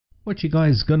What you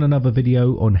guys, got another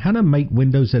video on how to make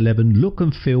Windows 11 look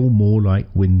and feel more like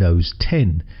Windows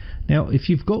 10. Now if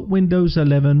you've got Windows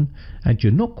 11 and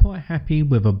you're not quite happy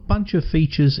with a bunch of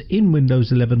features in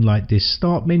Windows 11 like this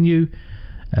start menu,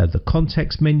 the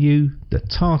context menu, the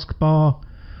taskbar,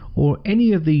 or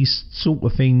any of these sort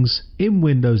of things in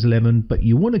Windows 11, but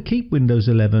you want to keep Windows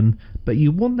 11 but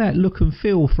you want that look and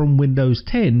feel from Windows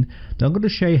 10, then I'm going to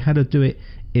show you how to do it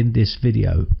in this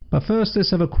video. But first,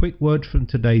 let's have a quick word from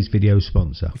today's video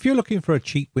sponsor. If you're looking for a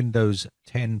cheap Windows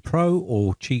 10 Pro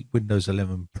or cheap Windows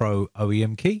 11 Pro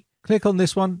OEM key, click on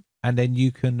this one and then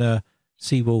you can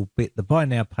see we'll bit the buy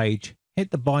now page.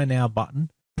 Hit the buy now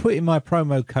button, put in my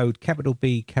promo code capital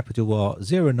B capital R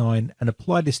 09 and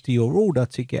apply this to your order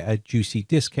to get a juicy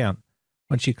discount.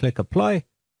 Once you click apply,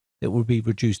 it will be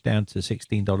reduced down to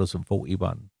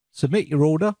 $16.41. Submit your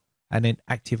order and then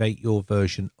activate your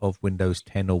version of Windows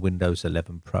 10 or Windows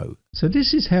 11 Pro. So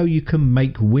this is how you can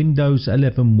make Windows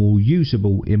 11 more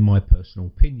usable in my personal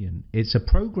opinion. It's a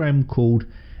program called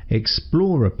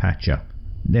ExplorerPatcher.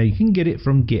 Now you can get it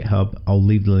from GitHub. I'll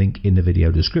leave the link in the video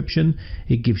description.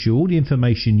 It gives you all the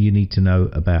information you need to know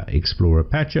about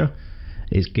ExplorerPatcher.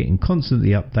 It's getting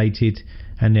constantly updated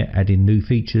and they're adding new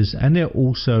features, and they're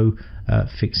also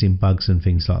fixing bugs and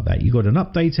things like that. You've got an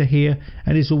updater here,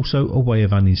 and there's also a way of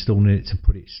uninstalling it to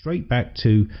put it straight back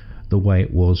to the way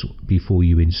it was before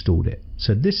you installed it.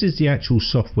 So this is the actual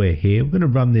software here. We're going to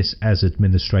run this as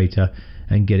administrator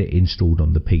and get it installed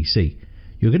on the PC.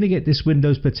 You're going to get this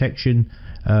Windows protection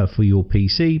for your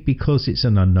PC because it's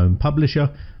an unknown publisher,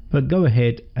 but go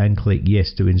ahead and click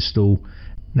yes to install.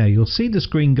 Now you'll see the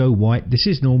screen go white. This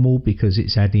is normal because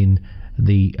it's adding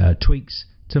the tweaks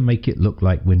to make it look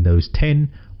like Windows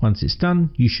 10. Once it's done,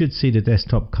 you should see the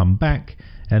desktop come back,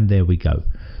 and there we go.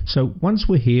 So once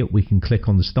we're here, we can click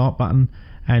on the start button,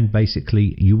 and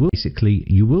basically you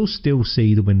will still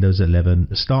see the Windows 11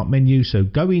 start menu. So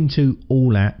go into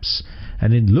all apps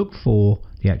and then look for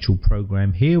the actual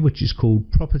program here, which is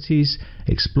called Properties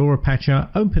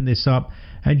ExplorerPatcher. Open this up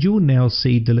and you'll now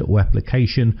see the little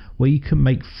application where you can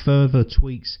make further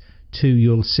tweaks to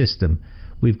your system.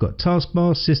 We've got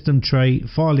taskbar, system tray,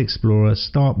 file explorer,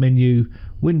 start menu,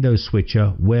 Windows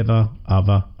switcher, weather,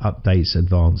 other, updates,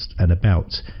 advanced, and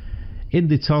about. In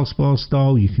the taskbar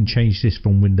style, you can change this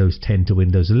from Windows 10 to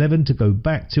Windows 11 to go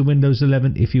back to Windows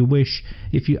 11 if you wish.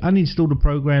 If you uninstall the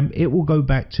program, it will go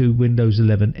back to Windows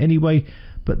 11 anyway,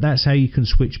 but that's how you can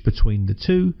switch between the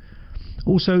two.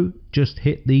 Also, just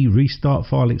hit the restart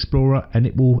file explorer and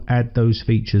it will add those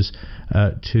features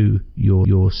to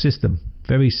your system.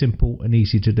 Very simple and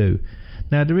easy to do.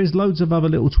 Now there is loads of other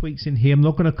little tweaks in here. I'm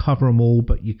not going to cover them all,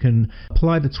 but you can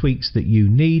apply the tweaks that you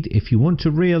need. If you want to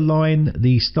realign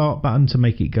the start button to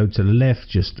make it go to the left,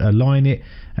 just align it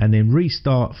and then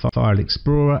restart File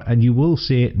Explorer and you will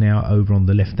see it now over on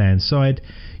the left hand side.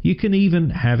 You can even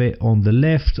have it on the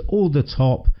left or the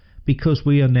top because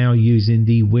we are now using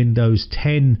the Windows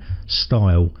 10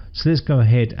 style. So let's go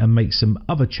ahead and make some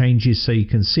other changes so you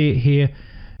can see it here.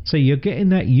 So you're getting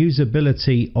that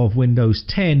usability of Windows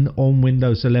 10 on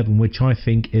Windows 11, which I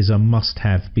think is a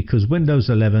must-have because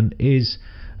Windows 11 is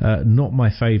not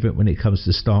my favorite when it comes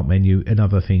to start menu and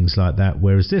other things like that,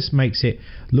 whereas this makes it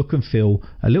look and feel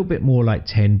a little bit more like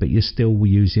 10, but you're still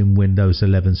using Windows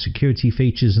 11 security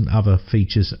features and other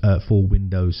features for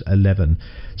Windows 11.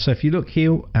 So if you look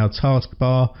here, our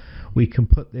taskbar, we can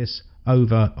put this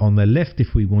over on the left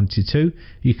if we wanted to.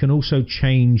 You can also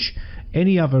change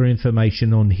any other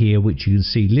information on here which you can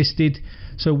see listed.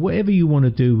 So whatever you want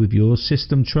to do with your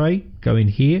system tray, go in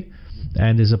here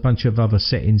and there's a bunch of other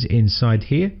settings inside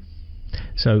here.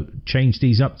 So change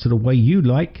these up to the way you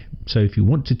like. So if you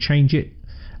want to change it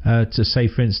to say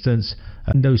for instance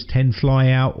Windows 10 fly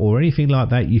out or anything like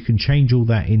that, you can change all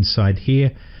that inside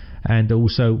here. And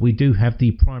also we do have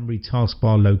the primary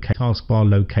taskbar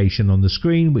location on the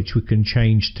screen, which we can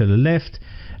change to the left.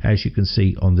 As you can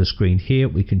see on the screen here,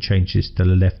 we can change this to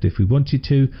the left if we wanted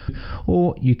to,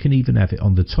 or you can even have it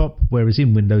on the top, whereas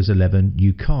in Windows 11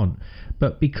 you can't.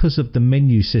 But because of the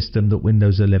menu system that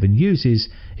Windows 11 uses,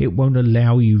 it won't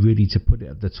allow you really to put it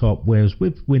at the top, whereas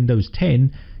with Windows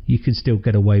 10 you can still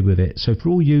get away with it. So for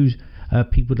all you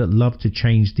people that love to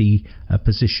change the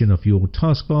position of your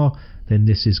taskbar, then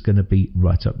this is going to be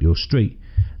right up your street.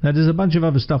 Now there's a bunch of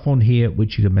other stuff on here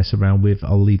which you can mess around with.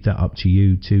 I'll leave that up to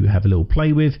you to have a little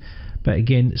play with. But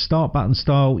again, start button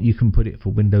style, you can put it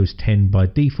for Windows 10 by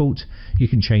default. You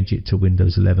can change it to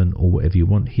Windows 11 or whatever you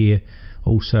want here.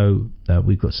 Also,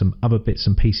 we've got some other bits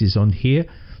and pieces on here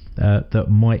that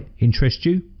might interest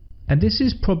you. And this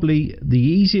is probably the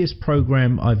easiest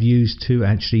program I've used to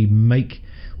actually make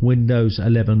Windows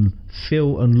 11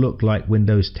 feel and look like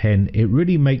Windows 10. It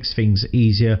really makes things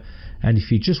easier, and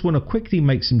if you just want to quickly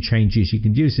make some changes, you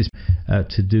can use this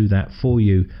to do that for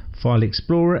you. File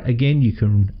Explorer, again, you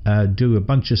can do a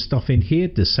bunch of stuff in here.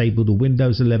 Disable the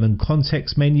Windows 11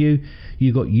 context menu.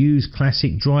 You got use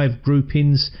classic drive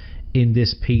groupings in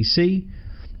this PC.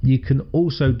 You can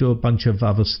also do a bunch of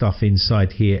other stuff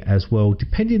inside here as well,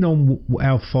 depending on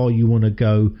how far you want to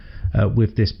go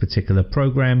with this particular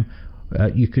program.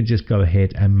 You can just go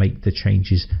ahead and make the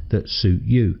changes that suit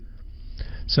you.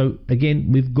 So again,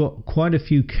 we've got quite a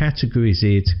few categories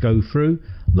here to go through.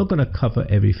 I'm not going to cover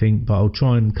everything, but I'll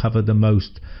try and cover the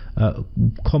most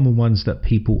common ones that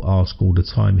people ask all the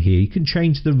time here. You can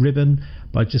change the ribbon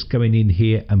by just going in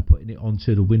here and putting it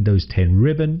onto the Windows 10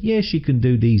 ribbon. Yes, you can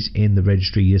do these in the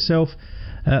registry yourself,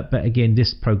 but again,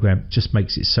 this program just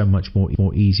makes it so much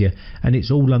more easier, and it's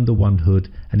all under one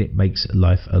hood, and it makes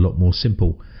life a lot more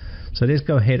simple. So let's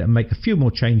go ahead and make a few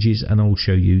more changes, and I'll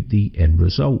show you the end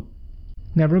result.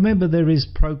 Now remember, there is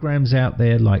programs out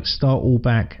there like Start All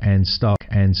Back and Start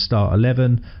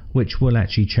 11, which will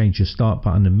actually change your start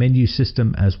button and menu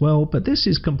system as well, but this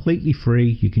is completely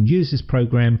free. You can use this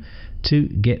program to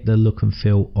get the look and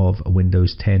feel of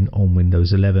Windows 10 on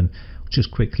Windows 11.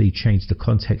 Just quickly change the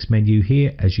context menu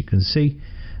here, as you can see,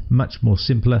 much more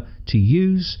simpler to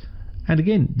use. And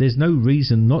again, there's no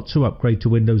reason not to upgrade to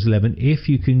Windows 11 if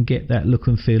you can get that look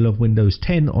and feel of Windows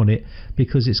 10 on it,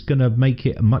 because it's going to make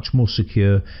it much more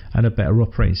secure and a better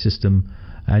operating system,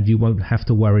 and you won't have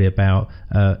to worry about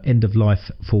end of life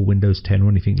for Windows 10 or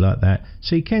anything like that.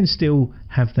 So you can still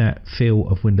have that feel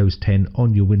of Windows 10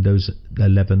 on your Windows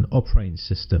 11 operating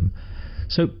system.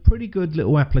 So pretty good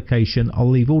little application. I'll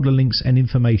leave all the links and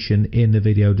information in the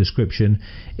video description.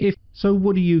 So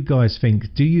what do you guys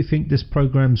think? Do you think this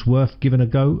program's worth giving a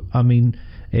go? I mean,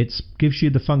 it gives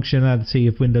you the functionality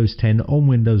of Windows 10 on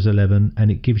Windows 11,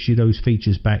 and it gives you those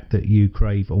features back that you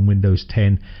crave on Windows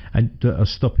 10 and that are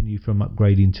stopping you from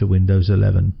upgrading to Windows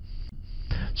 11.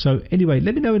 So anyway,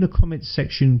 let me know in the comments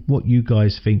section what you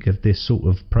guys think of this sort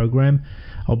of program.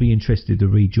 I'll be interested to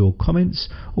read your comments.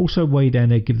 Also, way down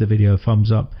there, give the video a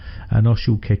thumbs up, and I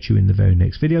shall catch you in the very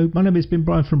next video. My name has been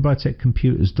Brian from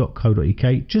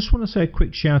briteccomputers.co.uk. Just want to say a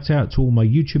quick shout out to all my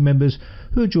YouTube members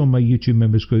who have joined my YouTube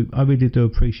members group. I really do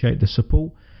appreciate the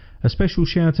support. A special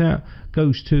shout out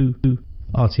goes to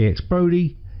RTX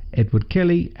Brody, Edward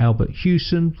Kelly, Albert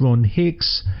Hewson, Ron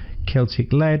Hicks,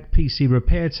 Celtic Lad, PC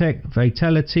Repair Tech,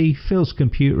 Fatality, Phil's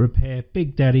Computer Repair,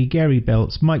 Big Daddy, Gary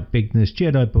Belts, Mike Bigness,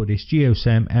 Jedi Buddhist,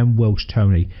 GeoSam and Welsh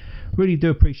Tony. Really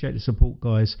do appreciate the support,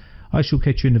 guys. I shall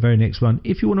catch you in the very next one.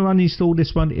 If you want to uninstall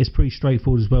this one, it's pretty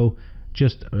straightforward as well.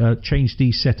 Just change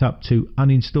the setup to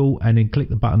uninstall and then click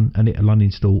the button, and it'll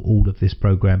uninstall all of this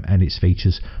program and its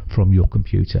features from your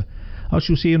computer. I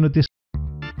shall see you on the